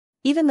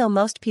Even though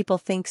most people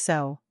think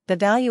so, the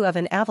value of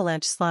an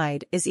Avalanche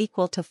slide is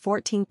equal to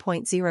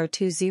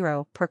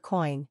 14.020 per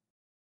coin.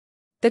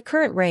 The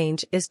current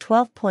range is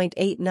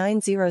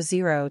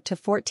 12.8900 to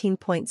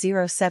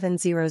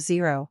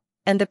 14.0700,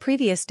 and the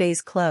previous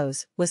day's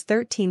close was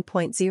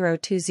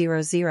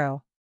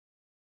 13.0200.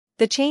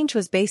 The change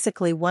was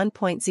basically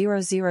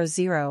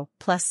 1.000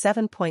 plus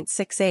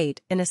 7.68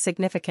 in a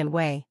significant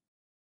way.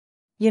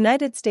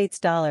 United States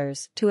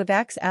dollars to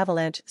Avax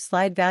Avalanche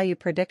slide value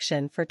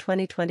prediction for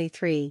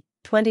 2023,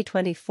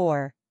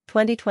 2024,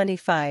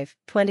 2025,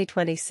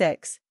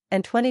 2026,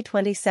 and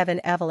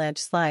 2027 Avalanche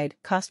slide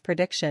cost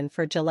prediction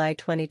for July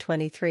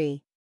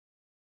 2023.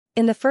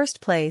 In the first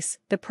place,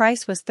 the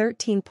price was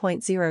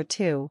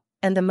 13.02,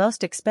 and the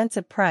most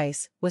expensive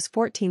price was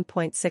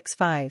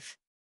 14.65.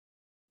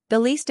 The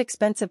least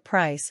expensive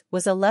price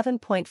was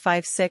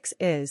 11.56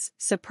 is,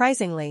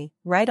 surprisingly,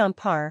 right on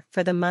par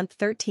for the month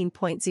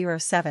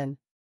 13.07.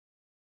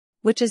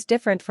 Which is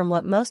different from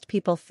what most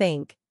people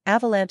think.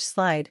 Avalanche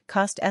slide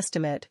cost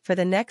estimate for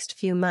the next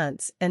few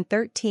months and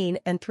 13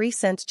 and 3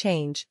 cents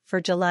change for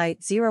July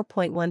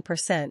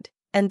 0.1%,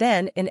 and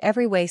then in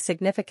every way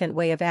significant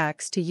way of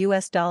Avax to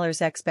US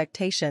dollars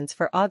expectations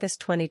for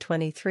August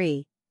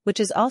 2023,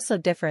 which is also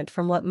different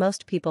from what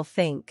most people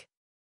think.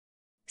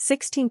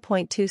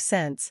 16.2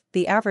 cents,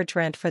 the average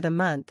rent for the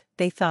month,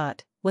 they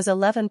thought, was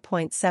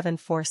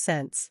 11.74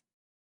 cents.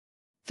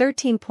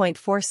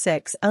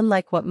 13.46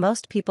 unlike what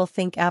most people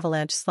think.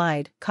 Avalanche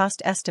slide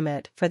cost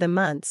estimate for the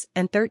months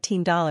and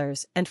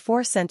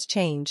 $13.04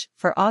 change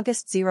for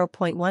August.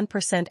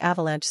 0.1%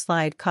 Avalanche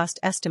slide cost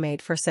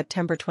estimate for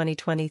September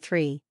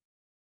 2023.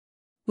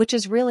 Which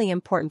is really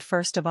important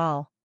first of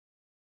all.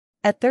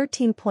 At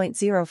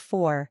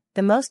 13.04,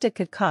 the most it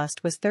could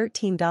cost was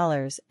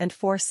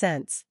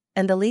 $13.04.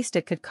 And the least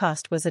it could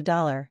cost was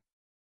 $1.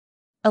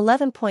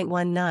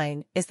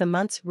 11.19 is the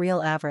month's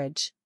real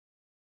average.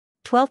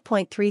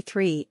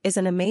 12.33 is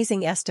an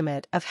amazing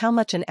estimate of how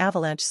much an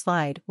Avalanche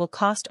slide will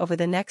cost over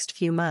the next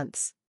few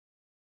months.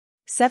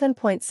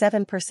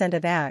 7.7%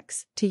 of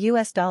Avax to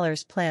US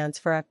dollars plans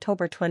for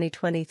October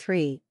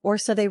 2023, or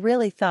so they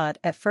really thought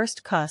at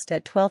first, cost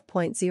at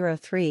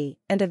 12.03,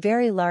 and a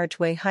very large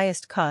way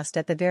highest cost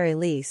at the very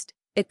least,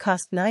 it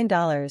cost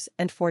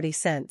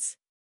 $9.40.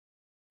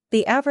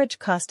 The average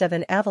cost of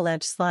an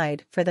Avalanche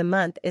slide for the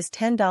month is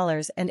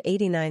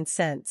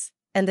 $10.89,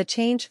 and the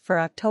change for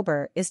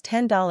October is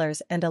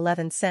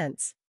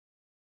 $10.11.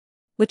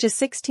 Which is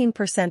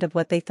 16% of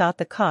what they thought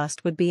the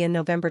cost would be in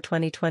November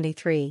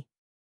 2023.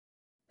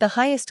 The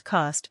highest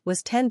cost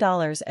was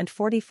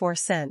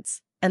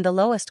 $10.44, and the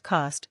lowest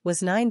cost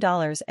was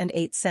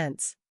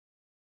 $9.08.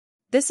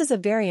 This is a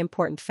very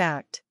important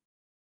fact.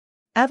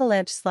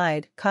 Avalanche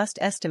slide cost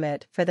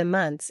estimate for the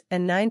months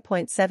and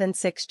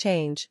 9.76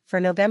 change for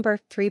November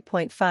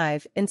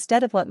 3.5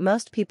 instead of what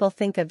most people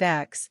think. Of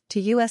Avax to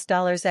US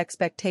dollars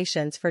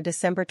expectations for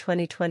December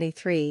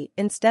 2023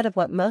 instead of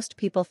what most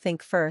people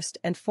think. First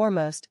and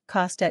foremost,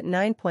 cost at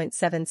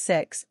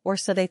 9.76 or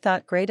so they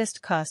thought.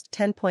 Greatest cost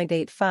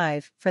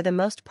 10.85 for the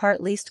most part.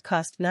 Least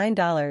cost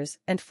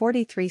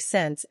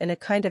 $9.43 in a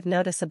kind of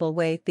noticeable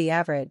way. The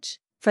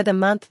average for the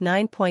month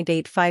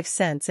 9.85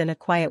 cents in a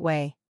quiet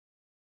way.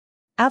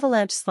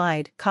 Avalanche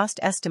slide cost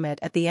estimate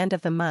at the end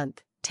of the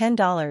month,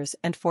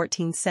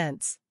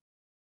 $10.14.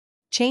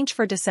 Change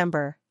for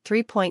December,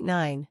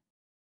 3.9.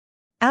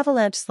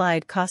 Avalanche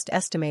slide cost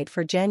estimate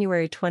for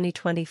January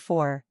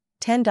 2024,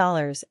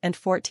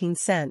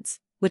 $10.14,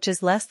 which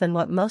is less than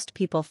what most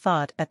people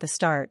thought at the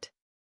start.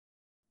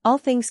 All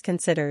things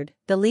considered,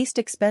 the least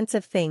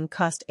expensive thing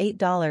cost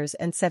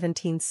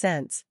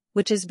 $8.17,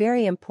 which is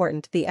very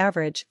important. The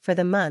average for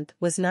the month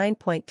was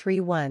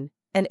 9.31.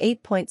 And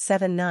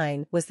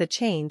 8.79 was the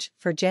change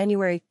for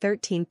January.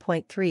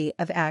 13.3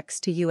 of Avax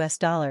to US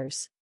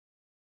dollars.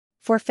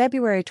 For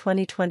February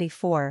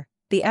 2024,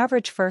 the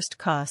average first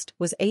cost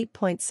was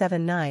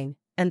 8.79,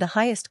 and the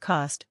highest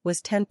cost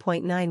was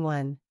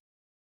 10.91.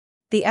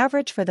 The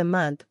average for the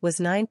month was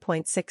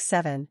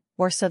 9.67,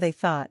 or so they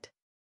thought.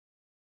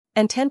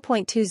 And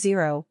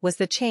 10.20 was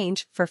the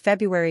change for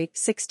February.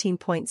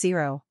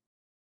 16.0.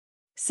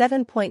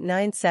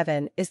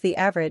 7.97 is the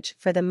average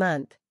for the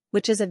month,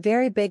 which is a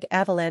very big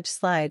Avalanche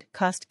slide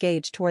cost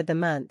gauge toward the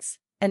months,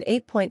 and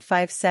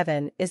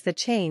 8.57 is the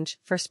change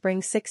for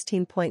spring.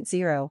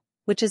 16.0,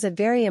 which is a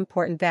very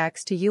important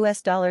Avax to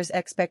US dollars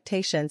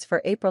expectations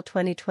for April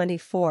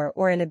 2024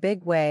 or in a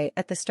big way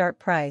at the start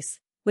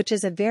price, which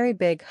is a very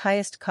big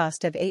highest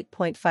cost of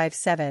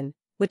 8.57,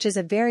 which is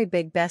a very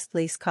big best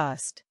lease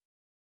cost.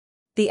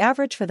 The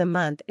average for the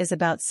month is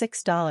about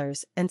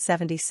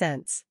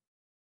 $6.70.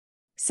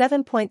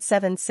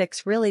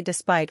 7.76 really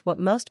despite what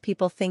most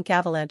people think.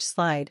 Avalanche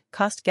slide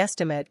cost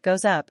guesstimate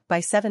goes up by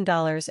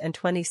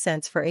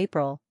 $7.20 for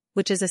April,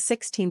 which is a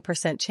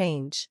 16%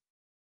 change.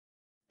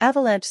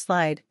 Avalanche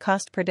slide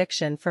cost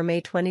prediction for May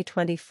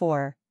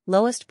 2024,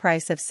 lowest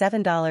price of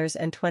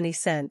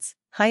 $7.20,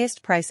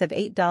 highest price of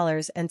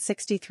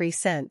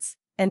 $8.63,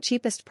 and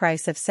cheapest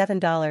price of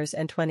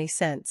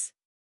 $7.20.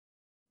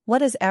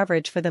 What is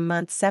average for the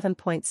month?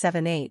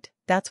 7.78,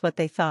 that's what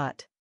they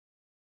thought.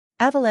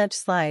 Avalanche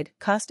slide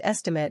cost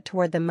estimate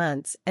toward the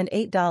months and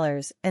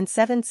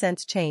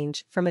 $8.07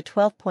 change from a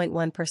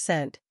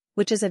 12.1%,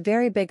 which is a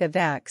very big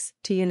Avax,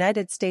 to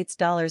United States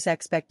dollars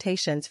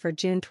expectations for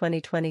June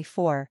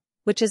 2024,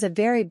 which is a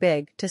very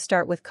big to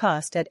start with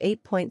cost at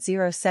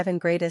 8.07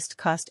 greatest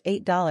cost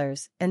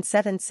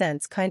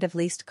 $8.07 kind of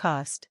least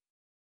cost.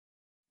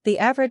 The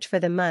average for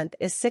the month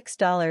is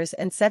 $6.74,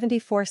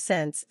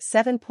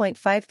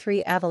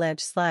 7.53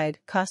 Avalanche slide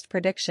cost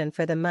prediction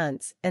for the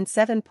months and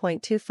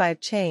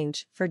 7.25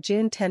 change for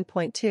June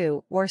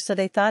 10.2 or so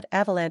they thought.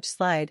 Avalanche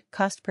slide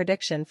cost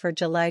prediction for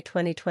July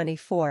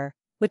 2024,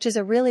 which is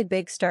a really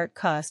big start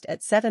cost at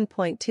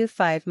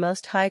 7.25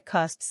 most high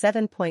cost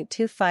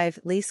 7.25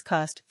 least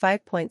cost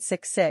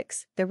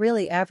 5.66, the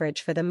really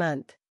average for the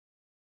month.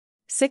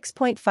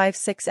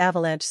 6.56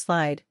 Avalanche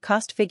slide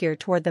cost figure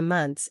toward the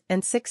months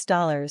and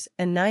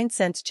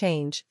 $6.09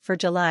 change for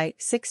July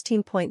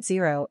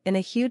 16.0 in a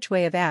huge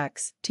way of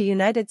Avax to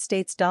United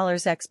States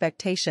dollars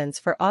expectations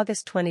for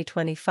August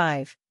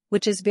 2025,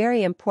 which is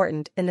very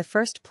important in the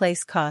first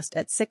place cost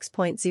at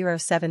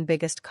 6.07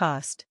 biggest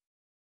cost.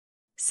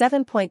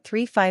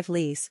 7.35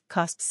 lease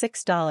cost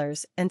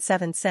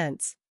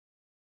 $6.07.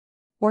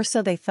 Or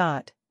so they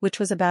thought, which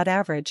was about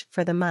average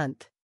for the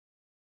month.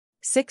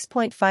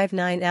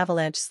 6.59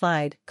 Avalanche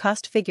slide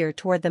cost figure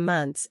toward the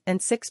months and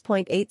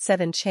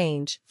 6.87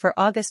 change for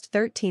August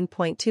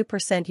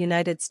 13.2%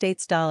 United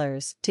States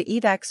dollars to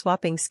Avax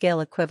swapping scale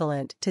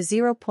equivalent to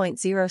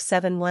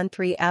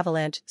 0.0713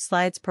 Avalanche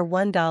slides per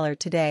 $1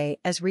 today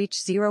as reach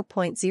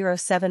 0.0711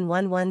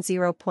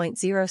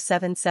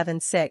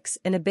 0.0776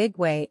 in a big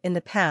way in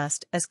the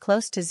past as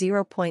close to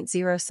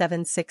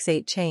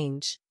 0.0768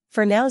 change.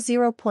 For now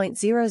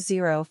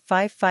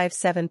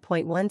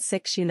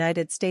 0.00557.16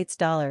 United States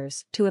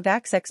dollars to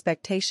Avax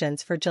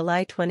expectations for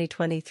July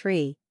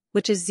 2023,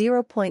 which is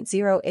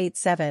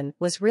 0.087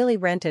 was really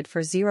rented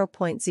for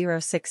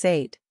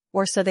 0.068,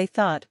 or so they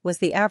thought was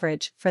the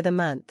average for the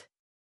month.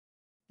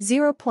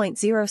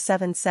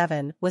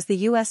 0.077 was the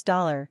US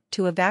dollar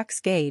to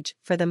Avax gauge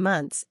for the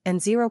months and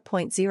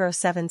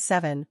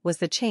 0.077 was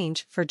the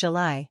change for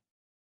July.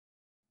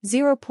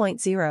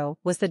 0.0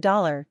 was the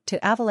dollar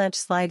to Avalanche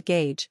slide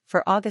gauge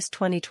for August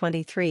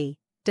 2023,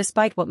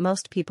 despite what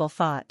most people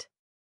thought.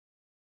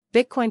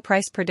 Bitcoin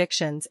price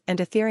predictions and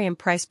Ethereum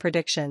price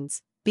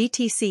predictions,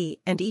 BTC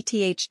and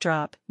ETH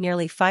drop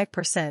nearly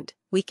 5%,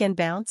 weekend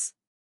bounce?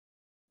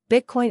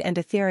 Bitcoin and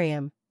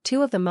Ethereum,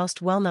 two of the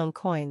most well-known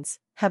coins,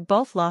 have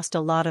both lost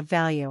a lot of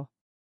value.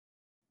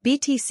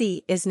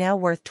 BTC is now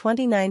worth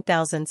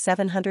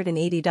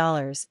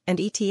 $29,780 and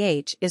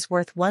ETH is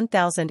worth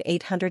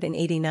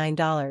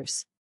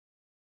 $1,889.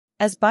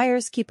 As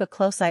buyers keep a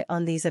close eye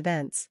on these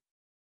events,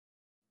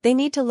 they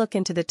need to look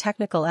into the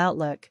technical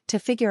outlook to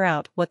figure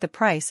out what the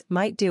price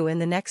might do in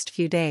the next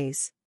few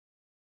days.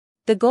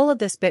 The goal of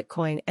this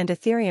Bitcoin and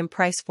Ethereum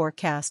price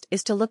forecast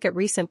is to look at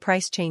recent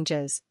price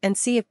changes and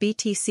see if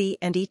BTC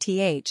and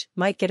ETH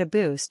might get a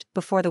boost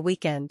before the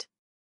weekend.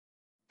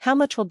 How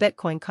much will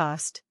Bitcoin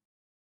cost?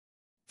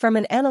 From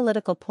an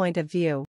analytical point of view,